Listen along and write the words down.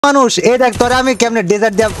মানুষ এই দেখ তোরে আমি কেমনে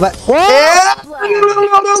ডেজার্ট দিয়া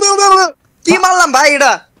কি মারলাম ভাই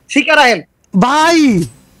এটা শিকার আহেন ভাই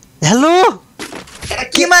হ্যালো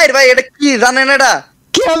কি মাইর ভাই এটা কি জানেন এটা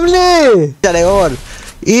কেমনে চলে ওর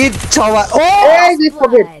ইট ছবা ও এই যে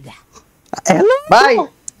পকেট হ্যালো ভাই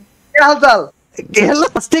কি হালচাল হ্যালো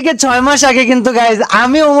থেকে 6 মাস আগে কিন্তু গাইস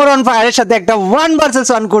আমি ওমর অন ফায়ারের সাথে একটা 1 ভার্সেস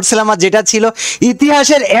 1 করছিলাম আর যেটা ছিল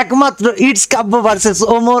ইতিহাসের একমাত্র it's Kabya versus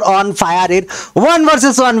Omar on ফায়ারের 1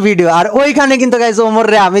 ভার্সেস 1 ভিডিও আর ওইখানে কিন্তু গাইস ওমর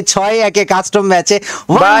রে আমি 6-1 এ কাস্টম ম্যাচে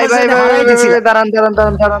ভাই ভাই দাঁড়ান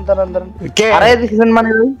হারাই দিছেন মানে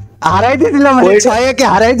হারাই দিছিলাম মানে 6-1 এ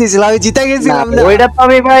হারাই দিছিলাম আমি জিতে গেছিলাম না ওইটা তো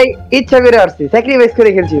আমি ভাই ইচ্ছা করে আসছি স্যাক্রিফাইস করে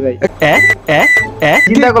খেলছি ভাই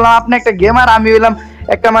চিন্তা করলাম আপনি একটা গেমার আমি হইলাম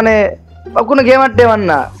একটা মানে কোনো গেমার টেমার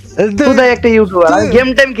না শুধু একটা ইউটিউবার আমি গেম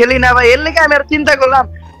টাইম খেলি না ভাই এর লেগে আমি আর চিন্তা করলাম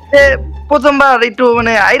যে প্রথমবার একটু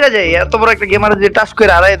মানে আইরা যাই এত বড় একটা গেমার যে টাস্ক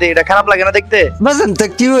করে হারাই দেয় এটা খারাপ লাগে না দেখতে বাজান তো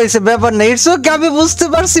কি হইছে ব্যাপার না ইটস ওকে আমি বুঝতে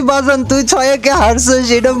পারছি বাজান তুই 6 কে হারছিস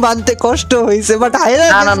এটা মানতে কষ্ট হইছে বাট হাইরা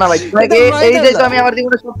না না ভাই এই যে তো আমি আমার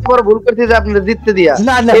জীবনে সবচেয়ে বড় ভুল করছি যে আপনি জিততে দিয়া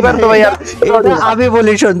এবার তো ভাই আমি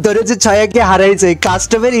বলি শুন তোর যে 6 কে হারাইছে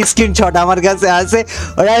কাস্টমার স্ক্রিনশট আমার কাছে আছে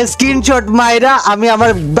ওরা স্ক্রিনশট মাইরা আমি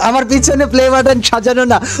আমার পিছনে প্লে বাটন সাজানো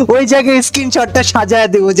না ওই জায়গায় স্ক্রিনশটটা সাজায়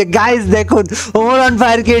দেব যে গাইস দেখুন Omar on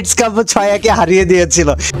fire kids cup 6 কে হারিয়ে দিয়েছিল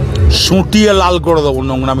সুটিয়ে লাল করে দেব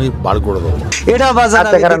নোংরামি বার করে দেব এটা বাজার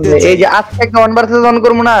এই যে আজকে একটা 1 ভার্সেস 1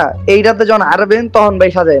 করব না এইটাতে যখন হারবেন তখন ভাই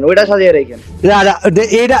সাজায়েন ওইটা সাজিয়ে রাখেন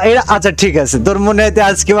এটা আচ্ছা ঠিক আছে তোর মনে হইতে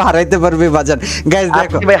আজকে হারাইতে পারবি বাজার গাইস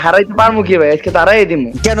দেখো ভাই হারাইতে পারমু কি ভাই আজকে তারাই দিমু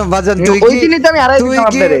কেন বাজার তুই ওই দিনই তো আমি হারাই দিতাম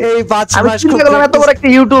আপনারে এই 5 মাস খুব এত বড় একটা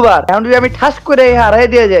ইউটিউবার এখন যদি আমি ঠাস করে হারাই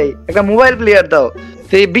দিয়ে যাই একটা মোবাইল প্লেয়ার দাও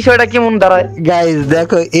এই বিষয়টা কেমন দাঁড়ায় গাইস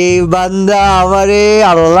দেখো এই বান্দা আমারে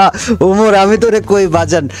আল্লাহ ওমর আমি তোরে কই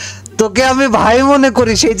বাজান তোকে আমি ভাই মনে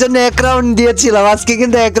করি সেই জন্য 1 রাউন্ড দিয়েছিলাম আজকে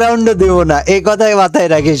কিন্তু 1 রাউন্ডও দেব না এই কথাই মাথায়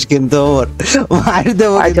রাখিস কিন্তু ওমর মার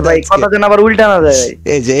দেব আচ্ছা ভাই কথা যেন আবার উল্টা না যায়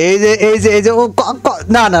এই যে ও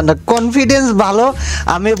না না না কনফিডেন্স ভালো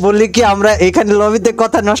আমি বলি কি আমরা এখানে লবিতে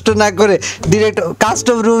কথা নষ্ট না করে ডাইরেক্ট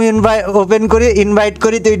কাস্টম রুম ওপেন করি ইনভাইট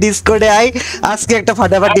করি তুই ডিসকর্ডে আই আজকে একটা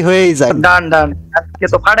ফাটাফাটি হয়েই যায় ডান আজকে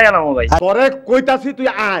তো ফাটাই গেলাম ভাই তোরে কইতাছি তুই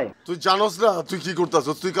আয় তুই জানোস না তুই কি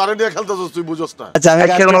করতাছস তুই কারে নিয়ে খেলতাছস তুই বুঝছ না আচ্ছা আমি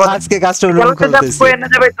আজকে কাস্টম রুম করতেছি কই না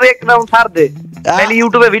যাবে তুই এক রাউন্ড ছাড় দে তাহলে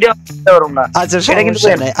ইউটিউবে ভিডিও দিতে পারবো না আচ্ছা সেটা কিন্তু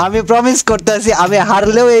আমি প্রমিস করতেছি আমি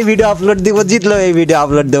হারলেও এই ভিডিও আপলোড দিব জিতলেও এই ভিডিও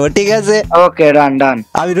আপলোড দেব ঠিক আছে ওকে ডান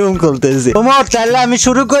আমি রুম খুলতেছি ওমর চাইলে আমি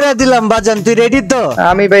শুরু করে দিলাম বাজান তুই রেডি তো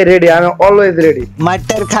আমি ভাই রেডি আমি অলওয়েজ রেডি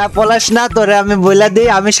মাইটার খা পলাশ না তোরে আমি বইলা দেই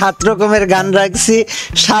আমি 7 রকমের গান রাখছি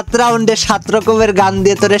 7 রাউন্ডে 7 রকমের গান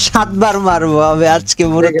দিয়ে তোরে 7 বার মারবো আমি আজকে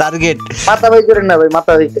পুরো টার্গেট মাথা ভাই করেন না ভাই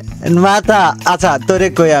মাথা আচ্ছা তোরে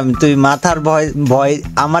কই আমি তুই মাথার ভয়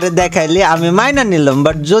আমারে দেখাইলি আমি মাইনা নিলাম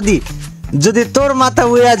বাট যদি তোর মাথা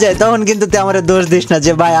উইয়া যায় তখন কিন্তু তুই আমারে দোষ দিস না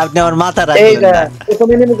যে ভাই আপনি আমার মাথা রাখলেন না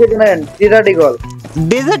তুমি নিয়ে নিতে নেন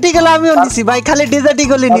ডেজার্টিকল আমিও নিছি ভাই খালি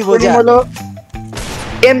ডেজার্টিকলই নিব যা হলো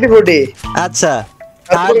MP40 আচ্ছা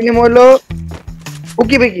আর নিম হলো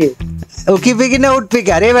উকি না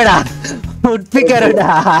উঠপিকার এ বেড়া উঠপিকার ওটা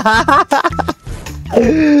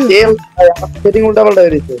সেটিং উল্টা পাল্টা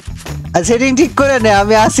হয়ে গেছে সেটিং ঠিক করে নে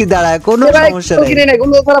আমি আসি দাঁড়ায় কোনো সমস্যা নাই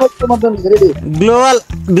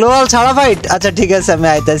গ্লোবাল ছাড়া ফাইট আচ্ছা ঠিক আছে আমি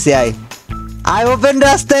আইতাছি আই ওপেন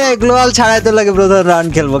রাস্তায় গ্লোবাল ছাড়াই তো লাগে প্রথম রাউন্ড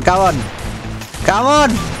খেলবো কামন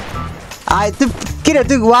আই তুই কি রে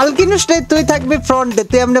তুই ওয়াল কিনিস না তুই থাকবি ফ্রন্টে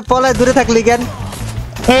তুই এমনি পলায় দূরে থাকলি কেন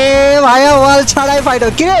এ ভাইয়া ওয়াল ছাড়াই ফাইট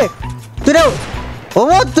কি রে তুই রে ও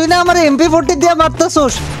তুই না আমার MP40 দিয়ে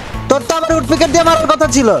মারতেছস তোর তো আমার উডপিকার দিয়ে মারার কথা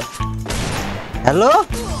ছিল হ্যালো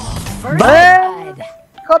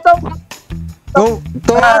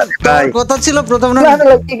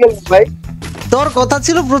তোর কথা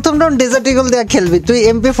ছিল প্রথম রাউন্ড ডেজার্ট ইগল দিয়ে খেলবি তুই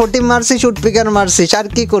MP40 মারছিস উডপিকার মারছিস আর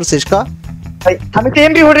কি করছিস ক আমি তো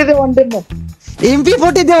MP40 দিয়ে ওয়ান ট্যাপ মারছি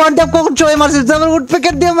MP40 দিয়ে ওয়ান ট্যাপ কখন চয় মারছিস তুই আমার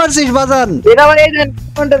উডপিকার দিয়ে মারছিস বাজান এটা মানে এই দেন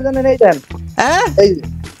ওয়ান ট্যাপ জানেন এই দেন হ্যাঁ এই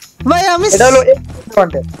ভাই আমি এটা হলো ওয়ান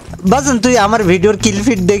ট্যাপ বাজান তুই আমার ভিডিওর কিল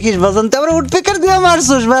ফিট দেখিস বাজান তুই আমার উডপিকার দিয়ে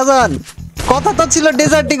মারছিস বাজান কথা তো ছিল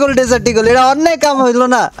ডেজার্ট ইগল এটা অন্যায় কাম হইলো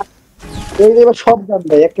না এই যে সব গান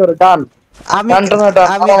ভাই একেবারে গান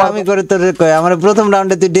আমি করে তোর কই আমার প্রথম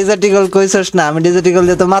রাউন্ডে তুই ডেজার্ট ইগল কইছস না আমি ডেজার্ট ইগল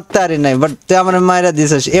দিয়ে তো মারতে পারি নাই বাট তুই আমার মাইরা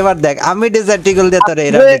দিছস এবার দেখ আমি ডেজার্ট ইগল দিয়ে তোর এই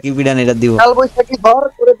রাউন্ডে কি বিডান এটা দিব কাল বৈশাখী ধর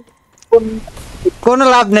করে কোনো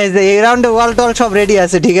লাভ নাই যে এই রাউন্ডে ওয়াল টল সব রেডি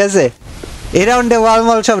আছে ঠিক আছে এই রাউন্ডে ওয়াল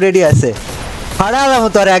মল সব রেডি আছে ফাড়ালাম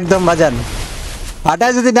তোর একদম বাজান ফাটা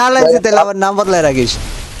যদি না লাগছে তাহলে আমার নাম বদলাই রাখিস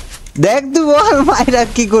দেখ তুই বল মাইরা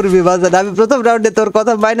কি করবি বাজান আমি প্রথম রাউন্ডে তোর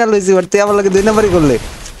কথা মাইনা লইছি বাট তুই আমার লগে 2 নম্বরই করলে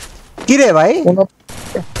কি রে ভাই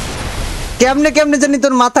কেমনে কেমনে জানি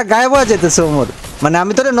তোর মাথা গায়েব হয়ে যাইতেছে ওমর, মানে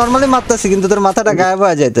আমি তোরে নরমালি মারতাছি কিন্তু তোর মাথাটা গায়েব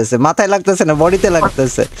হয়ে যাইতেছে, মাথায় লাগতেছে না বডিতে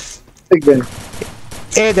লাগতেছে।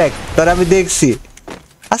 এই দেখ তোর আমি দেখছি।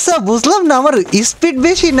 আচ্ছা বুঝলাম না আমার স্পিড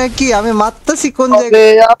বেশি নাকি আমি মারতাছি কোন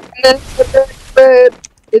জায়গায়?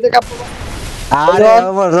 আরে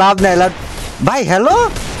আমার লাভ নাই লাভ ভাই। হ্যালো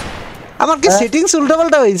আমার কি সেটিংস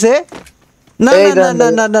উল্টাপাল্টা হইছে? না না না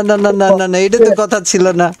না না না না না না না এটা তো কথা ছিল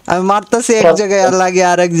না। আমি মারতাছি এক জায়গায় আর লাগে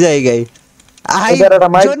আরেক জায়গায়। আই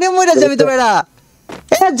জনে মইরা যাবি তো বেড়া,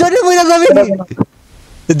 এ জনে মইরা যাবি,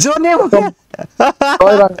 জনে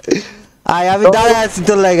আই আমি দাঁড়ায় আছি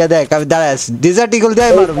তোর লাগা। দেখ আমি দাঁড়ায় আছি, ডেজার্ট ইগল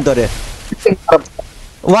দিয়ে মারুম তোরে।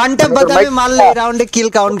 ওয়ান ট্যাপ বাদ আমি মারলে এই রাউন্ডে কিল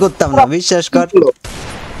কাউন্ট করতাম না, বিশ্বাস কর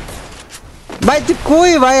ভাই। তুই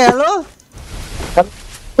কই ভাই? হ্যালো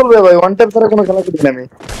চলবে ভাই, ওয়ান ট্যাপ ছাড়া কোনো খেলা করি না আমি।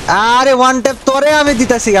 আরে ওয়ান ট্যাপ তোরে আমি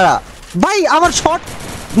দিতাছি গাড়া ভাই। আমার শট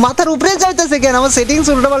মাথার উপরে যাইতেছে কেন? আমার সেটিংস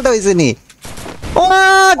উল্টাপাল্টা হইছে নি? ও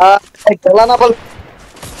খেলা না বল।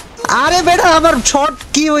 আরে বেটা আমার শট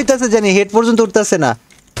কি হইতাছে জানি, হেড পর্যন্ত উঠতাছে না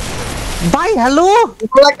ভাই। হ্যালো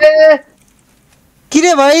কি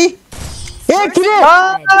রে ভাই? এ কি রে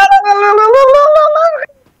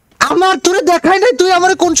আমার তোরে দেখাই নাই, তুই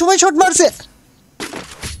আমারে কোন সময় শট মারছে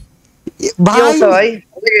ভাই?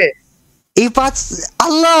 এই পাঁচ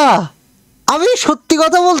আল্লাহ আমি সত্যি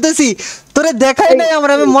কথা বলতেছি, তোরে দেখাই নাই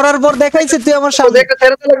আমার, আমি মরার পর দেখাইছে তুই আমার সামনে।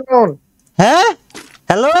 হ্যাঁ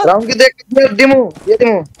হ্যালো রাউন্ড কি দেখ দিমু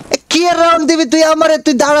দিমু কি রাউন্ড দিবি তুই আমারে?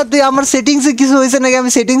 তুই দাঁড়া, তুই আমার সেটিংস এ কিছু হইছে নাকি?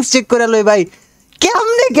 আমি সেটিংস চেক করে লই ভাই।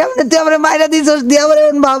 কেমনে কেমনে তুই আমারে মাইরা দিছস, দিয়ে আমারে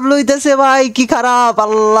ভাবলো হইতাছে ভাই কি খারাপ।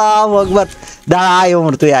 আল্লাহু আকবার। দাঁড়া আয়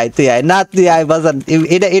ওমর, তুই আয় তুই আয় না, তুই আয় বাজান।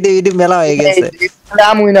 এটা এটা এটা মেলা হয়ে গেছে।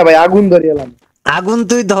 আমুই না ভাই, আগুন ধরে এলাম। আগুন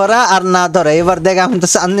তুই ধরা আর না ধরা এবার দেখ, আমি তো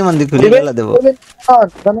চান্দি মান্দি খুলে ফেলা দেবো।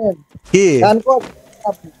 কি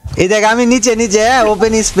এই দেখ আমি নিচে নিচে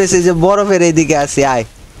ওপেন স্পেসে যে বরফের এইদিকে আছি। আয়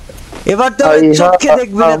এবার তো চোখে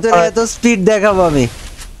দেখবি না, তোর এত স্পিড দেখাবো আমি।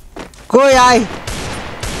 কই আয়,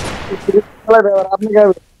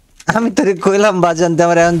 আমি তোরে কইলাম বাজান,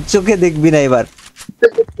 আমার এখন চোখে দেখবি না, এবার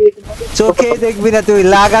চোখে দেখবি না তুই।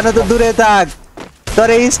 লাগানো তো দূরে থাক, তোর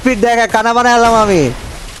এই স্পিড দেখা কানা বানালাম আমি।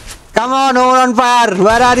 Come on over on fire,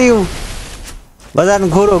 wire are you? বাজান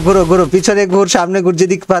ঘুরো ঘুরো ঘুরো, পিছনে ঘুর সামনে ঘুর,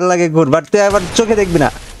 যেদিক ভালো লাগে ঘুর, বাট তুই এবার চোখে দেখবি না।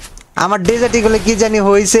 আমার ডেজার্ট ইগলে কি জানি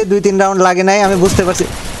হইছে, 2-3 রাউন্ড লাগে নাই আমি বুঝতে পারছি।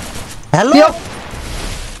 হ্যালো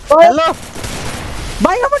হ্যালো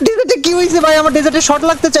ভাই আমার ডেজার্টে কি হইছে ভাই? আমার ডেজার্টে শট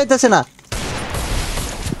লাগতে চাইতেছে না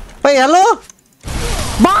ভাই। হ্যালো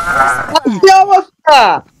কি অবস্থা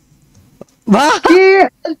ভাই? কি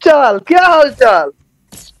হালচাল কি হালচাল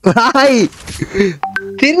ভাই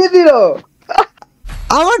ফিরে দিল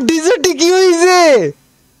আমার ডেজার্টে কি হইছে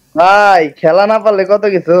ভাই? খেলা না পারলে কত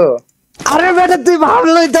কিছু। আরে বেটা তুই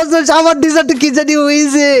ভাবলো হইতাছিস আমার ডেজার্টে কি জানি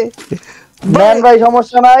হইছে। ম্যান ভাই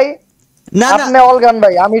সমস্যা নাই, না না আপনি অলগান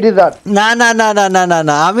ভাই, আমি ডেজার্ট। না না না না না না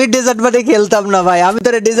না আমি ডেজার্ট মানে খেলতাম না ভাই। আমি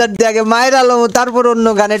তোরে ডেজার্ট দিয়ে আগে মায়ের আলো, তারপর অন্য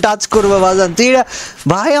গানে টাচ করবো বাজান। তুই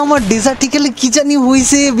ভাই আমার ডেজার্ট খেলে কি জানি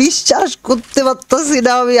হইছে, বিশ্বাস করতে পারতাছি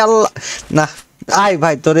না আমি। আল্লাহ না আয়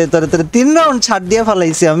ভাই, তোরে তোরে তোরে 3 রাউন্ড ছাড় দিয়ে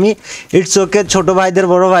ফেলাইছি আমি। ইটস ওকে, ছোট ভাইদের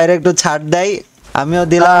বড় ভাইরা একটু ছাড় দেয়, আমিও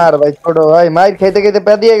দিলাম। আর ভাই ছোট ভাই মাইর খাইতে খাইতে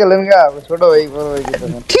পা দিয়ে গেলেন গা, ছোট ভাই বড় ভাই কিছু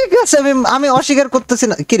না। ঠিক আছে আমি অস্বীকার করতেছি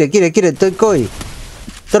না। কিরে কিরে কিরে তুই কই?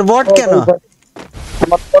 তোর বট কেন?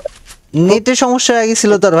 নেটে সমস্যা হয়ে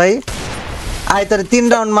গেছিল তোর ভাই। আয় তোর 3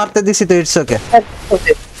 রাউন্ড মারতে দিছি তো, ইটস ওকে।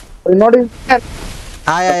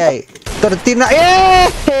 আয় আয় আয় তোর 3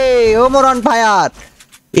 ওমর অন ফায়ার।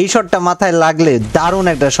 এই শটটা মাথায় লাগলে দারুণ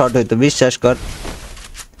একটা শট হইতো, বিশ্বাস কর।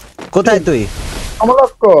 কোথায় তুই?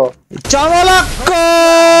 চমলক্ক চমলক্ক।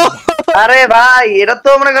 আরে ভাই এটা তো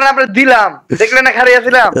মনে করেন আপনি দিলাম, দেখলেন না খালি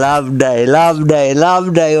আছিলাম। লাভ নাই লাভ নাই লাভ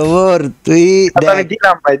নাই ওমর, তুই আমি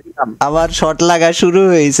দিলাম ভাই দিলাম। আবার শট লাগা শুরু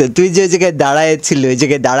হয়েছে। তুই যে জায়গায় দাঁড়ায় ছিল ওই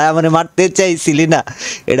জায়গায় দাঁড়ায় মানে মারতে চাইছিলি না,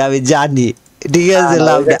 এটা আমি জানি। ঠিক আছে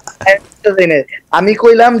লাভ নাই। আমি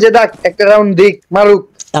কইলাম যে দেখ একটা রাউন্ড দিক মারুক।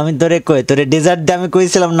 আমি তোরে কই তোরে ডেজার্ট দিয়ে আমি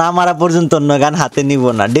কইছিলাম না মারা পর্যন্ত অন্য গান হাতে নিব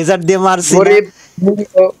না। ডেজার্ট দিয়ে মারছি না,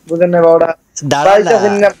 বুঝেন না বাবা।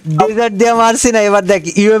 ডেজার্ট দিয়ে মারছি না। এবার দেখ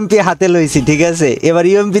ইউএমপি হাতে লইছি, ঠিক আছে? এবার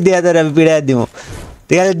ইউএমপি দিয়ে তোরে আমি পিড়ায় দিব,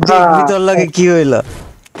 ঠিক আছে? দেখবি তোর লগে কি হইলো,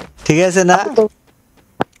 ঠিক আছে না?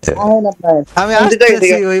 আমি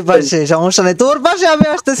আসতেছি ওই পাশে, সমস্যা নাই। তোর পাশে আমি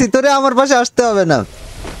আসতেছি, তোরে আমার পাশে আসতে হবে না।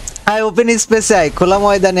 আয় ওপেন স্পেসে আয়, খোলা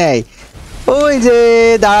ময়দানে আয়। ওই যে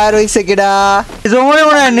দাঁড়া রইছে কিডা, সময়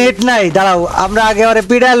মনে হয় নেট নাই। দাঁড়াও আমরা আগে ওরে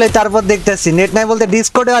পিড়ালে তারপর দেখতেছি। নেট নাই বলতে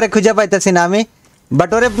ডিসকর্ডে ওরে খুঁজে পাইতেছি না আমি।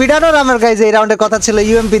 বাট ওরে পিড়ানোর আমার কাছে এই রাউন্ডে কথা ছিল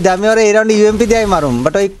ইউএমপি দিয়ে। আমি ওরে এই রাউন্ডে ইউএমপি দিয়ে মারুম।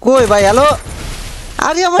 বাট ওই কই ভাই? হ্যালো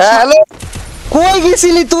আরে আমার হ্যালো কই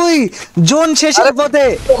গেছিলি তুই? জোন শেষের পথে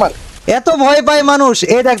এত ভয় পায় মানুষ।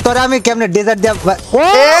 এই দেখ তোরে আমি কেমনে ডেজার্ট দিয়া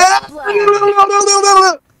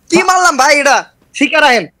কি মারলাম ভাই? এটা শিকার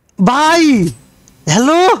আহেন ভাই।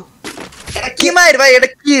 হ্যালো কি মাইর ভাই? এটা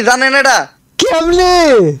কি জানেন? এটা কেমনে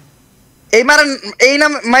এই মারেন, এই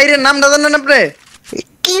নাম মাইরের নামটা জানেন আপনি?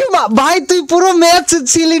 কি ভাই তুই পুরো ম্যাচ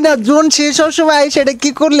ছিলি না, জোন শেষ হওয়ার সময় আইসা এটা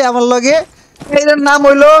কি করলি আমার লগে? এর নাম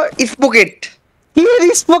হইলো স্পকেট। কি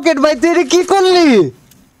স্পকেট ভাই, তুই এটা কি করলি?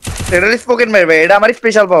 এটা স্পকেট মাইর ভাই, এটা আমার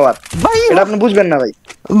স্পেশাল পাওয়ার ভাই। এটা আপনি বুঝবেন না ভাই।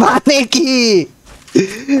 মানে কি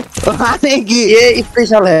মানে কি ये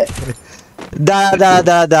স্পেশাল है। দা দা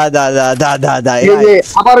দা দা দা দা দা দা দা এই যে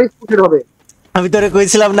আবার স্পকেট হবে। আমি তোরে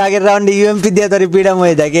কইছিলাম না আগের রাউন্ডে ইউএমপি দিয়ে তোরে পিডাম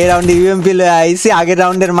হয়ে থাকে, এই রাউন্ডে ইউএমপি লয়ে আইছি। আগের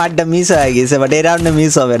রাউন্ডের মারটা মিস হয়ে গেছে, বাট এই রাউন্ডে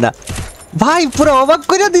মিস হবে না। ভাই পুরো অবাক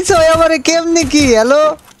করে দিছো আমারে, কেমনে কি? হ্যালো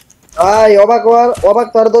ভাই অবাক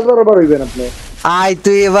তো আর 10 বার হইবেন আপনি। আয়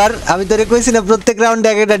তুই এবার, আমি তোরে কইছি না প্রত্যেক রাউন্ডে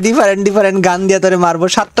একটা ডিফারেন্ট গান দিয়া তোরে মারবো,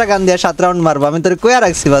 7টা গান দিয়া 7 রাউন্ড মারবো। আমি তোরে কইয়া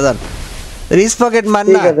রাখছি বাজান, রিস পকেট মার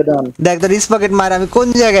না। দেখ তো রিস পকেট মার আমি কোন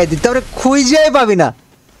জায়গায় দিই, তারপরে খুঁজেই পাবি না।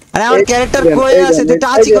 আরে আমার ক্যারেক্টার কই আছে, তুই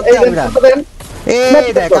টাচই করতে পারবি না। এই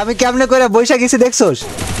দেখ আমি কেমনে করে বইসা গেছি দেখছস?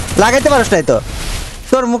 লাগাইতে পারছ নাই তো?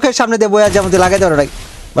 তোর মুখের সামনে দিয়ে বইয়া যেমন তুই লাগাইতে পারো না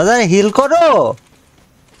বাজান। হিল করো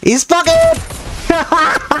রিস পকেট।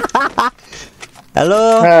 হ্যালো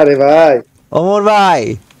আরে ভাই ওমর ভাই,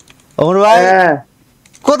 ওমর ভাই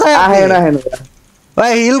কোথায় আহেন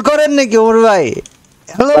ভাই? হিল করেন নাকি ওমর ভাই?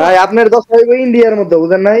 হ্যালো ভাই আপনার 10 হইব ইন্ডিয়ার মধ্যে,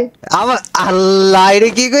 বুঝেন নাই? আমার আল্লাহ রে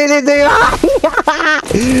কি কইলি তুই?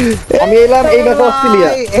 আমি এলাম এই ম্যাচে অস্ট্রেলিয়া।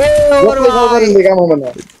 ওমর ভাই কেমন মনে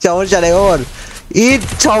হয়? সমস্যা নেই ওমর। ঈদ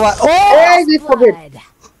সবাই ও এই যে পকেট।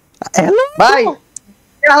 হ্যালো ভাই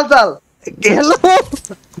কি হালচাল? হ্যালো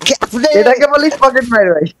এটাকে বলিস পকেট মার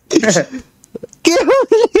ভাই। কে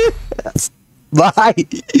ভাই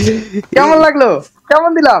কেমন লাগলো?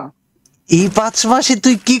 কেমন দিলাম? এই 5 মাসে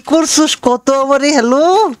তুই কি করছিস কত আমারে? হ্যালো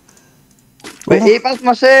এই 5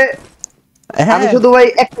 মাসে আমি শুধু ভাই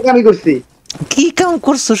একটা কামই করছি। কি কাম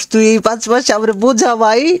করছিস তুই এই 5 মাসে আমারে বোঝা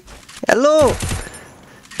ভাই। হ্যালো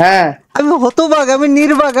হ্যাঁ আমি হতবাক, আমি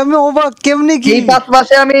নির্বাক, আমি অবাক। কেমনে কি এই 5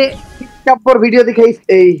 মাসে আমি কাপড় ভিডিও দেখে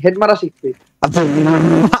এই হেড মারা শিখছি।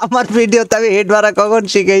 আমার ভিডিওতে আমি হেড মারা কখন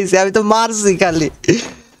শিখাইছি? আমি তো মারছি খালি।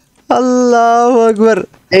 আল্লাহু আকবার।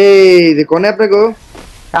 এই যে কোনে আপনি গো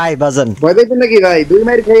আই বাজান ভয় পাইছেন নাকি ভাই? 2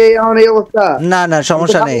 মাইর খেয়ে এখন এই অবস্থা। না না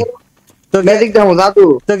সমস্যা নেই, ম্যাজিক দাও জাদু।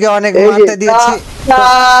 তোকে অনেক মারতে দিয়েছি,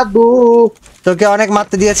 জাদু তোকে অনেক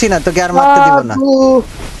মারতে দিয়েছি না, তোকে আর মারতে দিব না,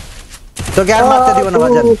 তোকে আর মারতে দিব না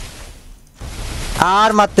বাজান,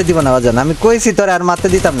 আর মারতে দিব না বাজান। আমি কইছি তোরে আর মারতে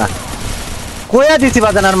দিতাম না, কইয়া দিছি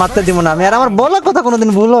বাজান আর মারতে দিব না আমি। আর আমার বলার কথা কোনোদিন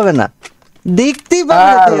ভুল হবে না, দেখতেই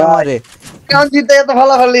পারবি তুই আমারে। কেমন জিতে এত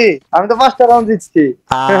ভালো খালি? আমি তো 5টা রাউন্ড জিতছি।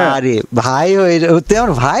 আরে ভাই হই তুই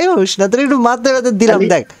আমার ভাই হইস না, তোর একটু মারতে মারতে দিলাম।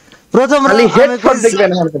 দেখ প্রথম খালি হেডশট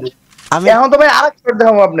দেখবেন আমি এখন তো ভাই আরেক শট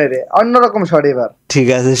দেখাবো আপনারে, অন্যরকম শট এবার। ঠিক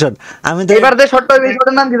আছে শোন, আমি তো এবার যে শটটা এই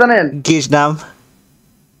শটের নাম কি জানেন? কি নাম?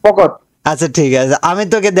 পকট। আচ্ছা ঠিক আছে, আমি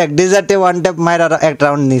তোকে দেখ ডেজার্টে ওয়ান ট্যাপ মারার এক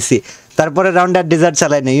রাউন্ড নিছি, তারপরে রাউন্ড আর ডেজার্ট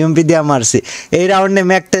চালাই না, ইউএমপি দিয়ে মারছি। এই রাউন্ডে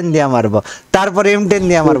ম্যাক 10 দিয়ে মারবো, তারপরে M10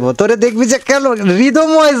 দিয়ে মারবো। তোরে দেখবি যে কেন রিদম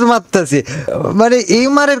ওয়াইজ মারতাছি, মানে এই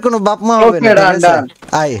মারের কোনো বাপ মা হবে না। ঠিক আছে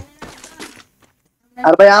আয়।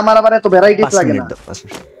 আর ভাই আমার আবার এত ভ্যারাইটিস লাগে না।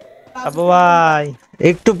 আবু ভাই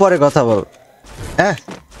একটু পরে কথা বল, হ্যাঁ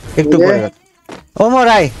একটু পরে। ওমর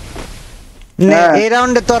আয় এই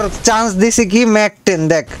রাউন্ডে তোর চান্স দিছি কি ম্যাক 10।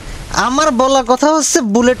 দেখ আমার বলা কথা হচ্ছে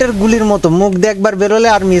বুলেটের গুলির মতো, মুখ দিয়ে একবার বেরোলে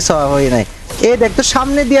আর মিস হওয়া হয় নাই। এই দেখ তো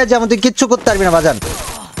সামনে দিয়ে যেমন তুই কিচ্ছু করতে পারবি না বাজান।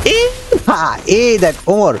 এই দেখ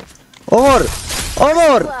ওমর ওমর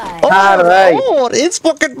ওমর আর ভাই ওমর ইটস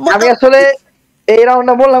পকেট। আমি আসলে এই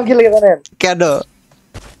রাউন্ডটা বললাম কি লাগে জানেন? কেন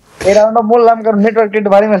এই রাউন্ডটা বললাম কারণ নেটওয়ার্ক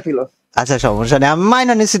একটু ভারী মারছিল। আচ্ছা সমস্যা নেই, আমি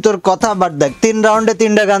মাইনা নিছি তোর কথা। বাট দেখ 3 রাউন্ডে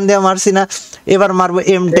 3টা গান দিয়া মারছি না, এবার মারবো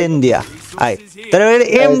M10 দিয়া। আয় তাহলে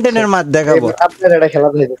M10 এর মার দেখাবো। আপনার এটা খেলা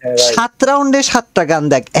হইছে ভাই। 7 রাউন্ডে 7টা গান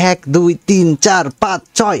দেখ, 1 2 3 4 5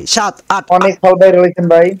 6 7 8 অনেক ফল বাইরে হইছেন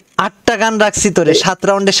ভাই। 8টা গান রাখছি তোরে 7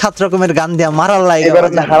 রাউন্ডে 7 রকমের গান দিয়া মারার লাগে। এবার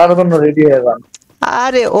আপনি হারার জন্য রেডি হয়ে যান।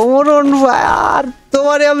 আরে ওমরন ভাই আর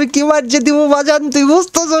তোমারে আমি কি মারছে দিব বাজান, তুই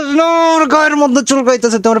বুঝতেছস না? ওর গায়ের মধ্যে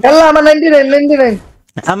চুলকাইতেছে তোমার। আল্লাহ আমার 99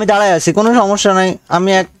 আমি দাঁড়ায় আছি, কোনো সমস্যা নাই, আমি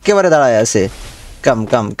একেবারে দাঁড়ায় আছি। কাম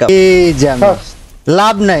কাম কাম। এই যে আমি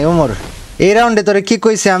লাভ নাই ওমর, এই রাউন্ডে তোরে কি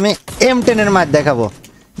কইছে আমি M10 এর মার দেখাবো,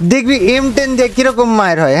 দেখবি M10 দিয়ে কিরকম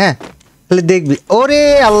মায়ের হয়। হ্যাঁ তাহলে দেখবি। ওরে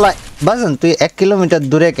আল্লাহ বাজান তুই 1 কিলোমিটার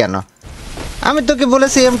দূরে কেন? আমি তোকে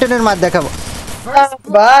বলেছি M10 এর মার দেখাবো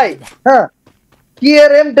ভাই। হ্যাঁ কি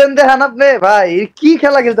এর M10 দেখান আপনি ভাই? কি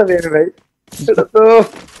খেলা খেলতেছে ভাই? এটা তো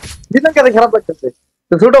দিনের কাছে খারাপ লাগতেছে।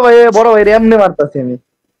 তো ছোট ভাই বড় ভাই এমনি মারতাছি আমি।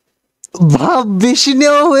 ভাব বেশি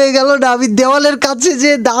নেওয়া হয়ে গেল না, আমি দেওয়ালের কাছে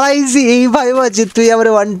যে দাঁড়াইছি এই ভাই আছে তুই আমার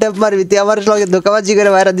ওয়ান ট্যাপ মারবি, তুই আমার সঙ্গে ধোকাবাজি করে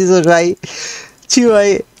বাইরে দিস ভাই। ছি ভাই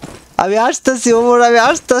আমি আসতেছি ওমর, আমি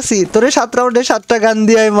আসতেছি তোরে 7 রাউন্ডে 7টা গান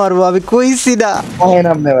দিয়ে মারবো, আমি কইছি না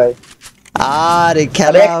ভাই। আরে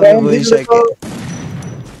খেলা হবে বৈশাখে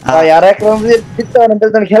ভাই, আর এক রাউন্ড জিততে পারেন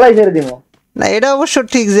তাহলে খেলাই ছেড়ে দিব না। এটা অবশ্য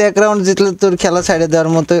ঠিক যে এক রাউন্ড জিতলে তোর খেলা ছাইড়ে দেওয়ার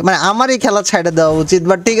মতো, মানে আমারই খেলা ছাইড়ে দেওয়া উচিত,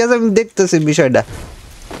 বাট ঠিক আছে আমি দেখতেছি বিষয়টা।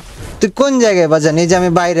 তুই কোন জায়গায় বাজান? এই যে আমি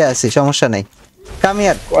বাইরে আছি, সমস্যা নাই,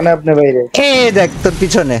 কামিয়ার কোন আপনি বাইরে? এই দেখ তোর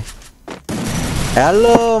পিছনে।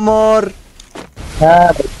 হ্যালো মোর, হ্যাঁ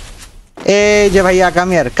এই যে ভাইয়া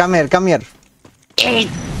কামিয়ার কামিয়ার কামিয়ার।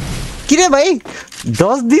 কিরে ভাই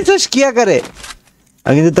 10 দিছস কি করে?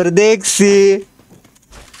 আমি কিন্তু তোরে দেখছি,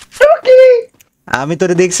 আমি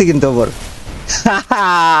তোরে দেখছি কিন্তু ওপর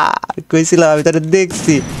কইছিলাম আমি তোরে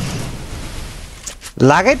দেখছি।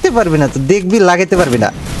 লাগাইতে পারবি না তো দেখবি, লাগাইতে পারবি না,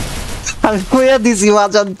 আমি কইয়া দিছি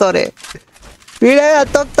বাজান তোরে পিড়ে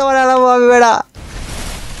তক তোমার আলাম আমি বেড়া,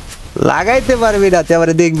 লাগাইতে পারবি না তুই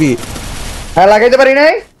আমারে দেখবি। হ্যাঁ লাগাইতে পারি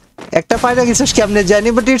নাই, একটা পায়রা গেছিস কেমনে জানি,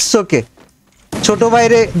 বাট ইটস ওকে। ছোট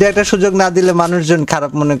ভাইরে দু একটা সুযোগ না দিলে মানুষজন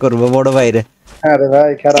খারাপ মনে করবো বড় ভাইরে। আরে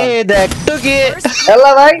ভাই খারাপ এ দেখ তো কি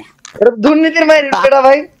আল্লাহ ভাই, এটা দুর্নীতির মাইর বেটা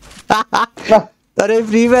ভাই। তোরে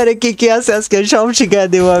ফ্রি ফায়ারে কি কি আছে আজকে সব শিখাই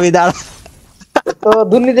দেবো আমি, দাঁড়া। তো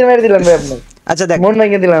দুর্নীতির মাইর দিলেন ভাই আপনি। আচ্ছা দেখ মন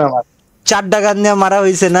ভেঙে দিলেন আমার। 4টা গান দিয়ে মারা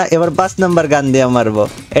হয়েছে না, এবার 5 নাম্বার গান দিয়ে মারবো।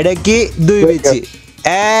 এটা কি 2 বিচি,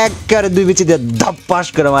 একবারে 2 বিচি দিয়ে ধপাস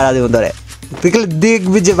করে মারা দেবো ধরে। তুই খালি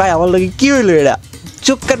দেখবি যে ভাই আমার লাগে কি হইলো, এটা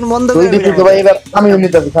চোখ কান বন্ধ করে ভাই এবার আমি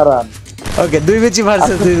নিতে সারা। ওকে 2 বিচি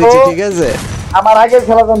ভার্সেস 2 বিচি, ঠিক আছে। আমার আগে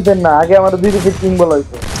খেলা জানতেন না, আগে আমার 2 বিচি কিং বলা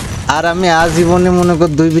হইতো। আর আমি আজীবনে মনে কর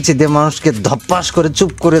 2 বিচি দিয়ে মানুষকে ধপাস করে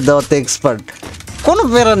চুপ করে দেওয়াতে এক্সপার্ট, কোনো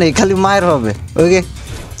প্যারা নেই, খালি মায়ের হবে। ওকে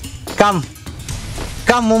কাম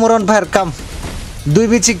কাম ওমর অন ফায়ার কাম। 2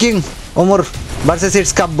 বিচি কিং ওমর ভার্সেস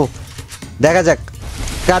ইটস কাব্বো, দেখা যাক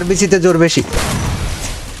কার বিচিতে জোর বেশি।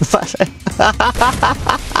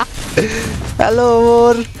 হ্যালো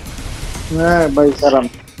ওমর। হ্যাঁ ভাই সালাম।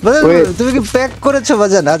 তুমি কি প্যাক করেছো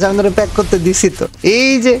বাজান? আজ আমি ধরে প্যাক করতে দিছি তো,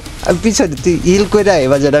 এই যে পিছনে তুই হিল কইরা আয়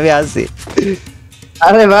বাজান, আমি আসি।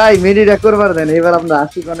 আরে ভাই মিডিটা করবার দেন, এবার আমরা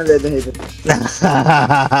 80 কোণে যাই দেখাইবেন।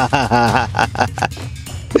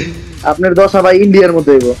 আপনার দশা ভাই ইন্ডিয়ার মতো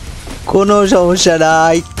হইব, কোনো সমস্যা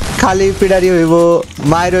নাই, খালি পিডারি হইব,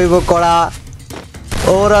 মায়ের হইব কড়া।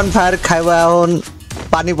 ওর অন ফায়ার খাইব, এখন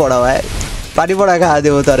পানি পড়া হয়, পানি পড়া খাওয়া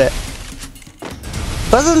দেবো তোরে।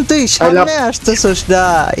 বাজান তুই সামনে আসতেছিস না,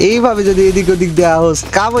 এইভাবে যদি এদিক ওদিক দেওয়া হোস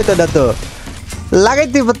কাম হইতো না তো,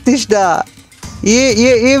 লাগাইতে পারতিস না।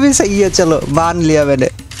 ये भी सही है, चलो मान लिया मैंने।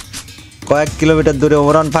 কয়েক কিলোমিটার দূরে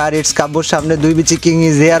ওমর অন ফায়ার, ইটস কাব্বোর সামনে 2 বিচি king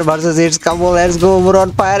is here versus it's কাব্বো। Let's go. Omar on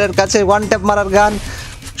ফায়ারের কাছে ওয়ান ট্যাপ মারার গান,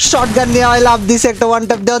 শটগান নিয়ে আই লাভ দিস, একটা ওয়ান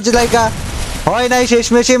ট্যাপ দেওয়া লাইকা হয় নাই,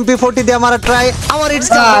 শেষমেশ MP40 দিয়ে মারা ট্রাই। আমার ইটস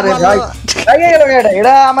কাব্বো লাগে গেল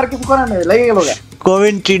এটা আমার কিছু করার নেই, লাগে গেল।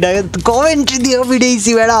 কমেন্ট্রি দিয়ে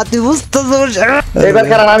ভিডিওছি বেড়া, তুই বুঝতেছিস? এবার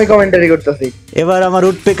কারণ আমি কমেন্টারি করতেছি, এবার আমার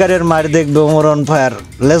উডপেকারের মার দেখবে Omar on fire.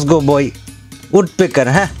 Let's go boy. Woodpecker,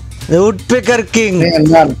 হ্যাঁ উডপেকার কিং,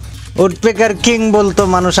 উডপেকার কিং বলতো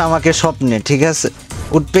মানুষ আমাকে স্বপ্নে, ঠিক আছে।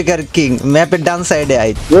 উডপেকার কিং ম্যাপের ডান সাইডে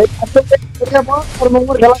আই।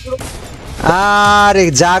 আরে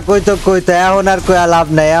যা কইতো এখন আর কইয়া লাভ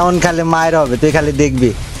নাই, এখন খালি মায়ের হবে, তুই খালি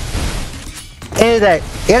দেখবি। এই দেখ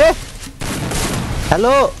এরে,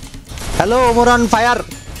 hello hello Omar on fire.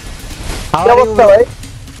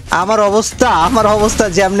 আমার অবস্থা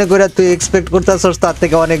যেমনি করে তুই এক্সপেক্ট করতেছস তার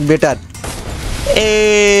থেকে অনেক বেটার।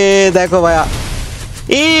 দেখো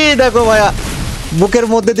ভাইয়া বুকের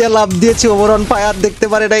মধ্যে দিয়ে লাভ দিয়েছি, ওমর অন ফায়ার দেখতে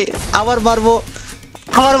পারে নাই। আবার মারবো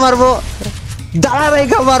দাঁড়া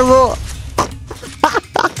রেখা মারবো।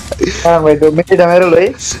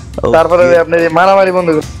 তারপরে আপনি মারামারি বন্ধ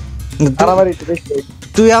করুন।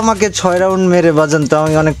 তুই আমাকে 6 রাউন্ড মেরে বাজান তো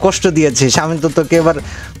আমি অনেক কষ্ট দিয়েছিস, আমি তো তোকে এবার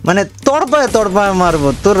মানে তড়পায় মারবো,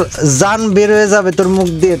 তোর জান বের হয়ে যাবে তোর মুখ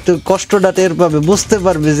দিয়ে, তুই কষ্টটা টের পাবে, বুঝতে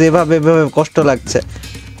পারবি যে এভাবে কষ্ট লাগছে।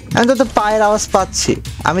 আমি তো তোর পায়ের আওয়াজ পাচ্ছি,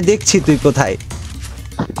 আমি দেখছি তুই কোথায়,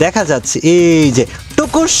 দেখা যাচ্ছে এই যে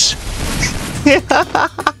টুকুস।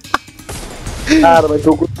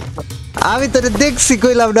 আমি তোরে দেখছি,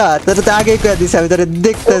 কইলাম না তোরে তো আগেই কইয়া দিছি, আমি তোরে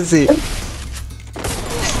দেখতেছি।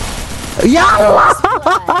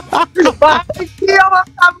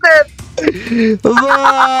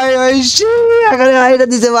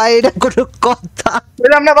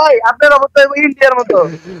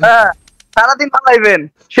 সারাদিন পালাইবেন,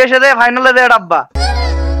 শেষে দেয় ফাইনালে দেয় ডাব্বা।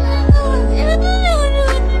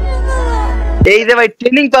 এই যে ভাই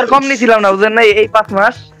ট্রেনিং তো আর কম নিছিলাম না, বুঝলেন না? এই 5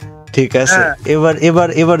 মাস ঠিক আছে এবার এবার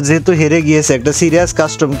এবার যেহেতু হেরে গিয়েছে একটা সিরিয়াস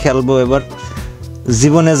কাস্টম খেলবো এবার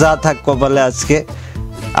জীবনে যা থাক কপালে আজকে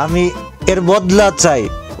আমি এর বদলা চাই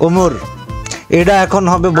ওমর এটা এখন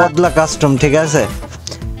হবে বদলা কাস্টম ঠিক আছে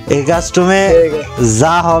এই কাস্টমে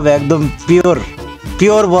যা হবে একদম পিওর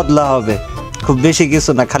পিওর বদলা হবে খুব বেশি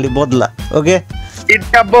কিছু না খালি বদলা ওকে ইটস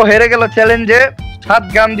কাব্য হেরে গেল চ্যালেঞ্জে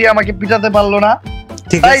 7 গান দিয়ে আমাকে পিটাতে পারলো না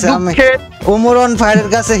ঠিক আছে আমি ওমর অন ফায়ারের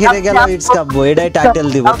কাছে হেরে গেল ইটস কাব্য এটাই টাইটেল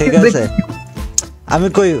দিব ঠিক আছে আমি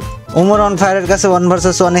কই ওমর অন ফায়ারের কাছে 1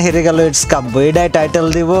 ভার্সেস 1 এ হেরে গেল ইটস কাব্য এটাই টাইটেল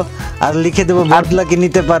দিব আর লিখে দেব বদলা কি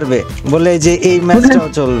নিতে পারবে বলে যে এই ম্যাচটাও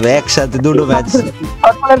চলবে একসাথে দুটো ম্যাচ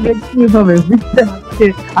আপনার ব্যক্তি হবে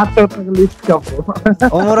আত্মহত্যা করলো ইটস কাব্য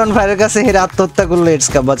ওমর অন ফায়ারের কাছে হেরে আত্মহত্যা করলো ইটস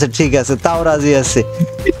কাব্য আচ্ছা ঠিক আছে তাও রাজি আছে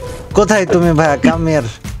কোথায় তুমি ভাই কামিয়ার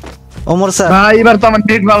ওমর স্যার ভাই এবার তো আমার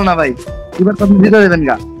নেট ভালো না ভাই এবার তো আপনি জিতে দেবেন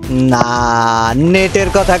গা না নেটের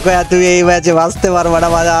কথা কয়া তুই এই ম্যাচে বাঁচতে পারবা না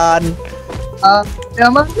বাজান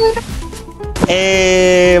আমার এ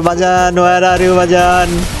বাজান where are you বাজান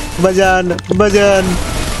বাজান বাজান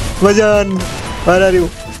বাজান where are you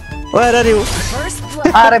where are you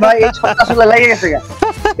আরে ভাই এই ছক্কা আসলে লেগে গেছে গা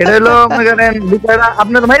এটা হলো মনে করেন বিচারা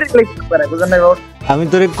আপনার ভাই রিপ্লেস করে বুঝেন না বাবা আমি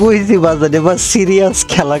তোরে কইছি বাজান এবার সিরিয়াস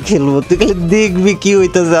খেলা খেলবো তুই খালি দেখবি কি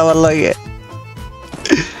হইতাছে আমার লাগে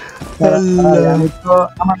আমি তো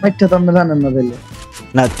আমার ম্যাচটা তো আপনি জানেন না বলে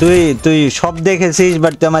না তুই তুই সব দেখেছিস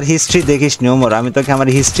বাট তুই আমার হিস্ট্রি দেখিসনি ওমর আমি তোকে আমার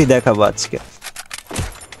হিস্ট্রি দেখাবো আজকে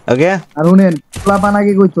ওকে আর উনেন প্লাপান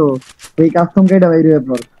আগে কইতো এই কাস্টম কাইটা বাইরে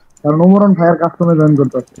পর কারণ ওমর অন ফায়ার কাস্টমে জয়েন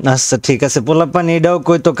করতেছে আচ্ছা ঠিক আছে পোলাপান এটাও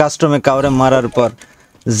কইতো কাস্টমে কাউরে মারার পর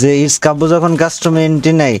যে ইটস কাব্য যখন কাস্টমে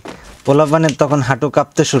এন্ট্রি নাই পোলাপানের তখন হাঁটু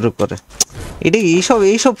কাঁপতে শুরু করে এটা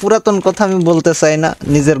এইসব পুরাতন কথা আমি বলতে চাই না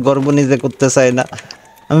নিজের গর্ব নিজে করতে চাই না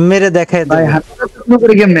আমি মেরে দেখাই ভাই হাঁটু কাঁপতে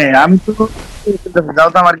করে কেমনে আমি তো যাও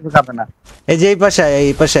তো আমার কিছু কাঁপে না এই যে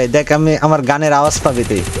এই পাশে দেখ আমি আমার গানের আওয়াজ পাবি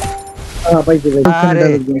তুই আরে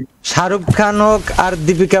শাহরুখ খান হোক আর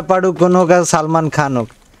দীপিকা পাড়ুকোন হোক আর সালমান খান হোক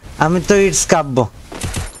আমি তো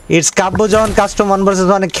ইটস কাব্য যখন কাস্টম 1 ভার্সেস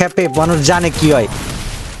 1 এ খেপে মানুষ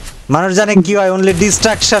জানে কি হয় অনলি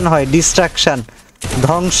ডিস্ট্রাকশন হয়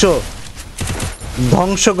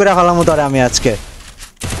ধ্বংস করে ফেলামো তোরে আমি আজকে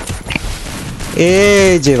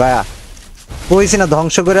এই যে ভাইয়া কইছি না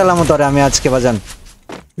ধ্বংস করে ফেলামো তোরে আমি আজকে বাজান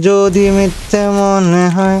যদি মিথ্যে মনে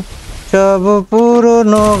হয় সব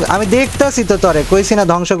পুরনো আমি দেখতাছি তো তোরে কইছি না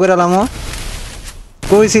ধ্বংস করে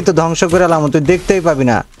ফেলামো তুই দেখতেই পাবি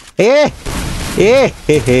না এ এ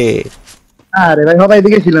হে হে আরে ভাই সবাই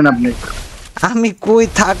দিকে ছিলেন আপনি আমি কই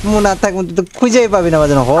থাকমু না থাকমু তুই তো খুঁজেই পাবি না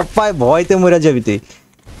বাজান হপায় ভয়তে মরে যাবি তুই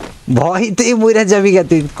গা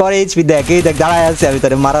তুই করে এইচপি দেখ এই দেখ দাঁড়ায় আছে আমি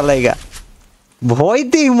তোরে মারা লাইগা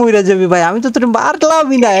ভয়তেই মরে যাবি ভাই আমি তো তোরে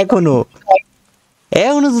মারলামই না এখনো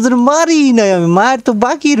তো তোরে মারি নাই আমি মায়ের তো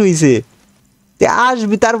বাকি রইছে তুই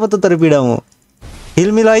আসবি তারপর তো তোরে পিড়ামো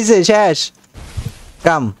হিলমিল হয়েছে শেষ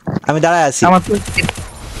কাম আমি দাঁড়ায় আছি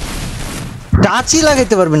টাচই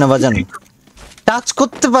লাগাইতে পারবি না বাজান টাচ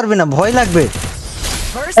করতে পারবি না ভয় লাগবে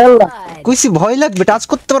কইছি ভয় লাগবে টাচ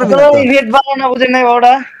করতে পারবি না নেট ভালো না বুঝেন নাই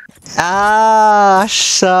বাবাটা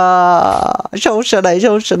আচ্ছা সমস্যা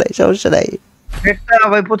নাই নেটটা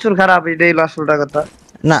ভাই প্রচুর খারাপ এটাই আসলটা কথা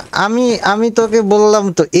না আমি তোকে বললাম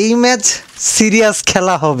তো এই ম্যাচ সিরিয়াস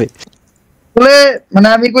খেলা হবে বলে মানে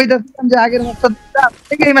আমি কইতাছিলাম যে আগের ম্যাচটা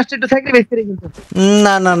থেকে এই ম্যাচটা একটু স্যাক্রিফাইস করে খেলতে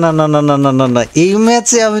না এই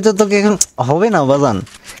ম্যাচে আমি তো তোকে এখন হবে না বাজান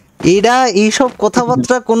এইসব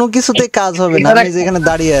কথাবার্তা কোনো কিছুতে কাজ হবে না আমি যেখানে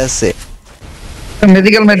দাঁড়িয়ে আছে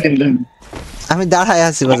মেডিকেল মেডিকেল আমি দাঁড়ায়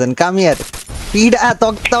আছি বাজান কামিয়ার পিড়া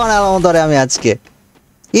তক্তা বানালাম ধরে আমি আজকে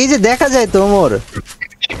এই যে দেখা যায় তো ওমর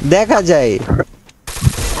দেখা যায়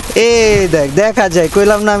এই দেখা যায়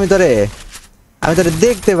কইলাম না আমি তোরে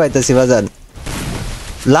দেখতে পাইতেছি বাজান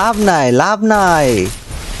লাভ নাই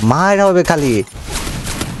মায়ের হবে খালি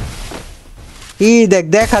এই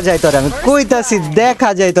দেখা যায় তোরে আমি কইতাছি দেখা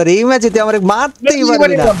যায় তোরে এই ম্যাচে তুই আমার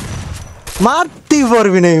মারতেই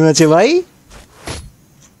পারবি না এই ম্যাচে ভাই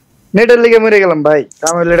নেটের লিগে মরে গেলাম ভাই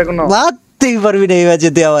তাহলে এটা কোনো মারতেই পারবি না এই ম্যাচে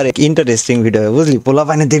তুই আমার ইন্টারেস্টিং ভিডিও বুঝলি পোলা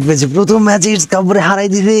পানি দেখবে যে প্রথম ম্যাচে ইটস কাব্বরে হারাই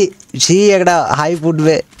দিবি সেই একটা হাইপ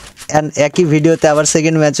উঠবে একই ভিডিওতে আবার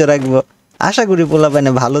সেকেন্ড ম্যাচও রাখবো আশা করি পোলা পানি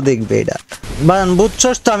ভালো দেখবে এটা বান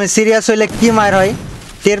বুঝছস তো আমি সিরিয়াস হইলে কি মার হয়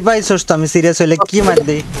টের পাইছস তো আমি সিরিয়াস হইলে কি মার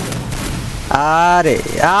দেই আরে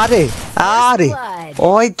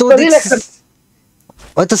ওই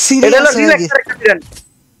তো সিরিয়াস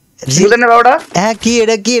বুঝেন না বাবাটা হ্যাঁ কি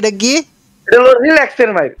এটা এটা হলো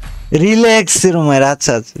রিল্যাক্সের মায়ের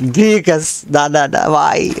আচ্ছা ঠিক আছে দাদা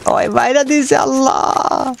ভাই ওই মাইরা দিছে আল্লাহ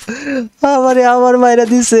আমার মাইরা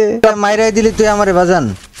দিছে মাইরাই দিলি তুই আমারে বাজান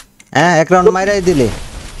হ্যাঁ এক রাউন্ড মাইরাই দিলি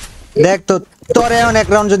দেখ তো তোরে অনেক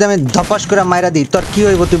রাউন্ড যদি আমি ধপাস করে মাইরা দিই তোর কি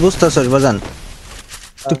হইব তুই বুঝতেছস বাজান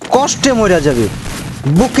তুই কষ্টে মরে যাবি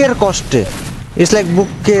বুকের কষ্টে ইটস লাইক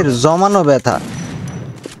বুকের জমানো ব্যথা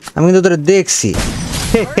আমি কিন্তু তোরে দেখছি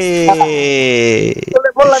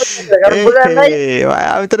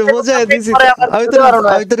আমি তোরে বোঝাই দিছি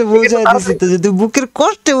তো যে তুই বুকের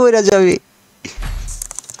কষ্টে মরে যাবি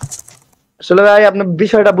আসলে ভাই আপনি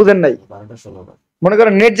বিষয়টা বুঝেন নাই মনে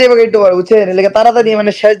করেন নেট যাইবে একটু বুঝছেন লেগে তাড়াতাড়ি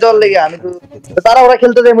মানে শেষ দেওয়ার লেগে আমি তো তারা ওরা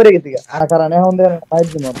খেলতে যাই মরে গেছি কারণ এখন মাইর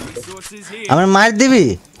দিন আমার মার দিবি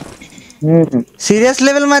সিরিয়াস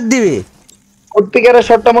লেভেল মার দিবি উৎপিকারের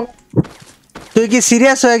শটটা মন তুই কি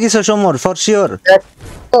সিরিয়াস হয়ে গেছিস ওমর ফর শিওর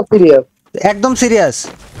সিরিয়াস একদম সিরিয়াস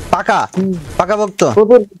পাকা পাকা বক্ত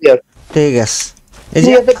ঠিক আছে এই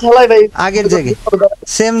যে খেলাই ভাই আগের জায়গায়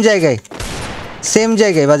সেম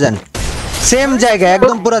জায়গায় বাজান সেম জায়গায়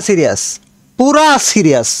একদম পুরা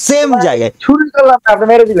সিরিয়াস সেম জায়গায় শুরু করলাম আপনি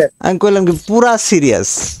মেরে দিলেন আমি কইলাম কি পুরা সিরিয়াস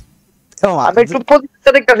আমি একটু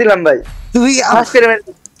পজিশনটা দেখতেছিলাম ভাই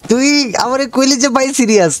তুই আমারে কইলি যে ভাই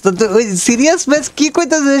সিরিয়াস তো ওই সিরিয়াস ম্যাচ কি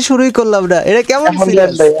কইতাছিস শুরুই করলাম না এটা কেমন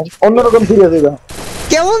সিরিয়াস অন্যরকম সিরিয়াস এটা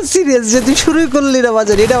কেমন সিরিয়াস যে তুই শুরুই করলি না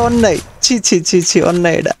বাজার এটা অন্যায় ছি ছি ছি ছি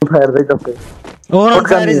অন্যায় এটা ফায়ার যাইতাছে Omor on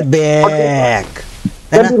fire is back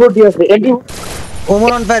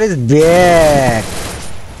Omor on fire is back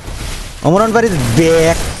Omor on fire is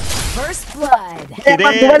back First blood.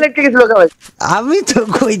 আমি তো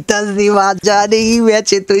কইতাছি বাজার এই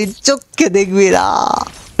ম্যাচে তুই চোখে দেখবি না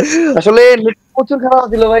আসলে প্রচুর খারাপ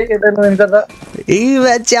ছিল ভাই এটা দাদা এই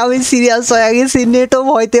ম্যাচে আমি সিরিয়াস হয়ে গেছি নেটও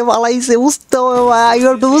ভয়তে পালাইছে বুঝতে হবে ভাই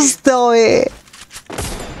একটু বুঝতে হবে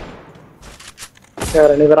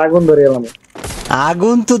আগুন ধরে এলাম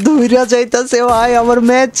আগুন তো ধুইরা যাইতাছে ভাই আমার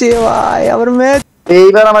ম্যাচে ভাই আমার ম্যাচ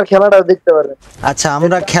এইবার আমার খেলাটা দেখতে পারবেন আচ্ছা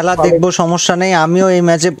আমরা খেলা দেখবো সমস্যা নেই আমিও এই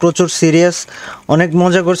ম্যাচে প্রচুর সিরিয়াস অনেক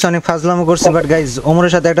মজা করছি অনেক ফাজলামো করছি বাট গাইজ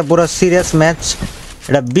ওমরের সাথে একটা পুরো সিরিয়াস ম্যাচ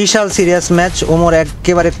এটা বিশাল সিরিয়াস ম্যাচ ওমর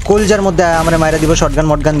একেবারে কলজার মধ্যে আমরা মাইরা দিব শটগান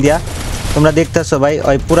মটগান দিয়া তোমরা দেখতেছো ভাই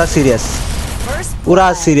ওই পুরা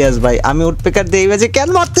সিরিয়াস ভাই আমি উঠপেকার দেই ম্যাচে কেন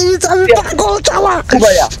মারতে আমি পাগল চালা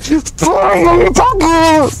ভাইয়া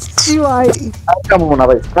ভাই আর কামো না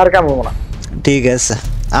ভাই আর কামো না ঠিক আছে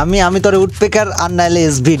আমি তোরে উঠপেকার আর নাইলে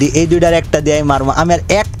এসভিডি এই দুইটার একটা দিয়াই মারবো আমি আর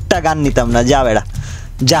একটা গান নিতাম না যা বেড়া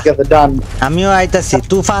যা আমিও আইতাছি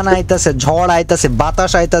তুফান আইতাছে ঝড় আইতাছে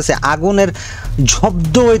বাতাস আইতাছে আগুনের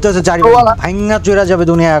শব্দ হইতাছে চারি ভাঙা চইরা যাবে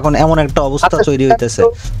দুনিয়া এখন এমন একটা অবস্থা তৈরি হইতাছে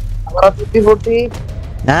আমরা 50-40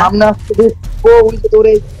 আমরা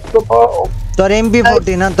তোর MP40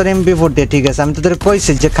 না তোর MP40 ঠিক আছে আমি তো তোরে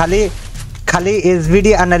কইছি যে খালি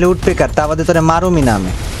এসভিডি আর নাইলে উঠপেকার তা বাদে তোরে মারুমি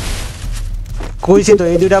নামে কইছি তো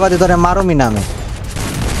এই দুইটা বাদে তোরে মারুমি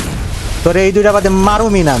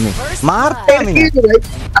নামে মারতে আমি না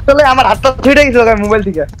আসলে আমার হাতটা ছুঁড়ে গেছিল মোবাইল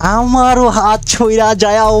থেকে আমারও হাত ছুঁইরা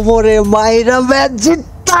যায় ওমরে মাইরা ম্যাচ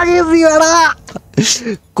জিততা গেছি এরা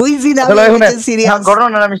কইছি না সিরিয়াস ঘটনা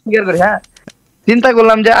আমি স্বীকার করি হ্যাঁ চিন্তা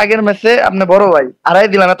করলাম যে আগের ম্যাচে আপনি বড় ভাই আড়াই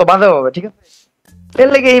দিলাম এত বাজে হবে ঠিক আছে এর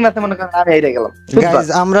লাগি এই ম্যাচে মনে করেন আমি হেরে গেলাম গাইস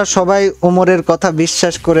আমরা সবাই ওমরের কথা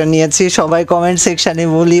বিশ্বাস করে নিয়েছি সবাই কমেন্ট সেকশনে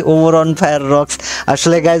বলি ওমর অন ফায়ার রক্স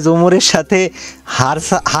আসলে গাইস ওমরের সাথে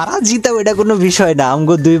হারা জিতা এটা কোনো বিষয় না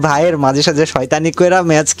আমগো দুই ভাইয়ের মাঝে সাঝে শয়তানি কইরা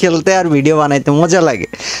ম্যাচ খেলতে আর ভিডিও বানাইতে মজা লাগে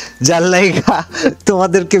যার লাগা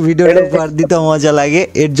তোমাদেরকে ভিডিওটা উপহার দিতে মজা লাগে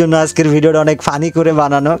এর জন্য আজকের ভিডিওটা অনেক ফানি করে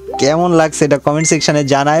বানানো কেমন লাগছে এটা কমেন্ট সেকশনে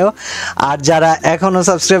জানায়ও আর যারা এখনো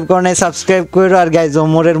সাবস্ক্রাইব করে নাই সাবস্ক্রাইব করো আর গাইস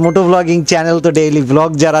ওমরের মোটো ব্লগিং চ্যানেল তো ডেইলি ব্লগ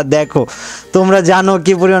যারা দেখো তোমরা জানো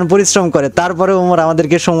কি পরিমাণ পরিশ্রম করে তারপরে ওমর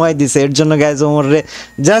আমাদেরকে সময় দিছে এর জন্য গাইস ওমরে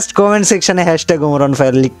জাস্ট কমেন্ট সেকশনে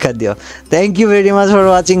 #OmorOnFire লিখা দিও thank you very much for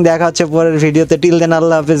watching দেখা হচ্ছে পরের ভিডিওতে টিল দেন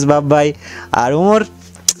আল্লাহ হাফেজ বাই আর ওমর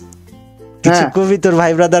কিছু কবি তোর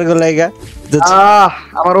ভাই ব্রাদার গুলাইগা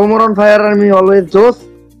আমার ওমর অন ফায়ার আমি অলওয়েজ জোস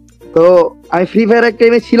তো আমি ফ্রি ফায়ার একটা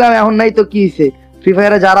টাইমে ছিলাম এখন নাই তো কি হইছে ফ্রি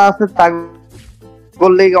ফায়ারে যারা আছে তা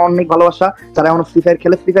বললে অনেক ভালোবাসা যারা এখন ফ্রি ফায়ার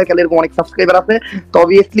খেলে এরকম অনেক সাবস্ক্রাইবার আছে তো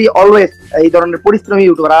অবভিয়াসলি অলওয়েজ এই ধরনের পরিশ্রমী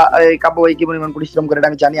ইউটিউবার কাব্য ভাই কি পরিমাণ পরিশ্রম করে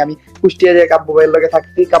আমি জানি আমি কুষ্টিয়া যে কাব্য ভাইয়ের লগে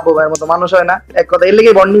থাকছি কাব্য ভাইয়ের মতো মানুষ হয় না এক কথা এর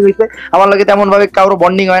লেগে বন্ডিং হইছে আমার লগে তেমন ভাবে কারো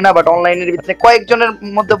বন্ডিং হয় না বাট অনলাইনের ভিতরে কয়েকজনের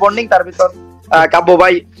মধ্যে বন্ডিং তার ভিতর কাব্য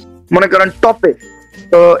ভাই মনে করেন টপে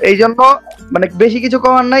তো এই জন্য মানে বেশি কিছু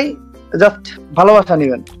কমার নাই জাস্ট ভালোবাসা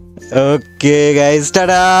নিবেন ওকে গাইস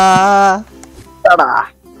টাটা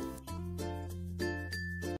টাটা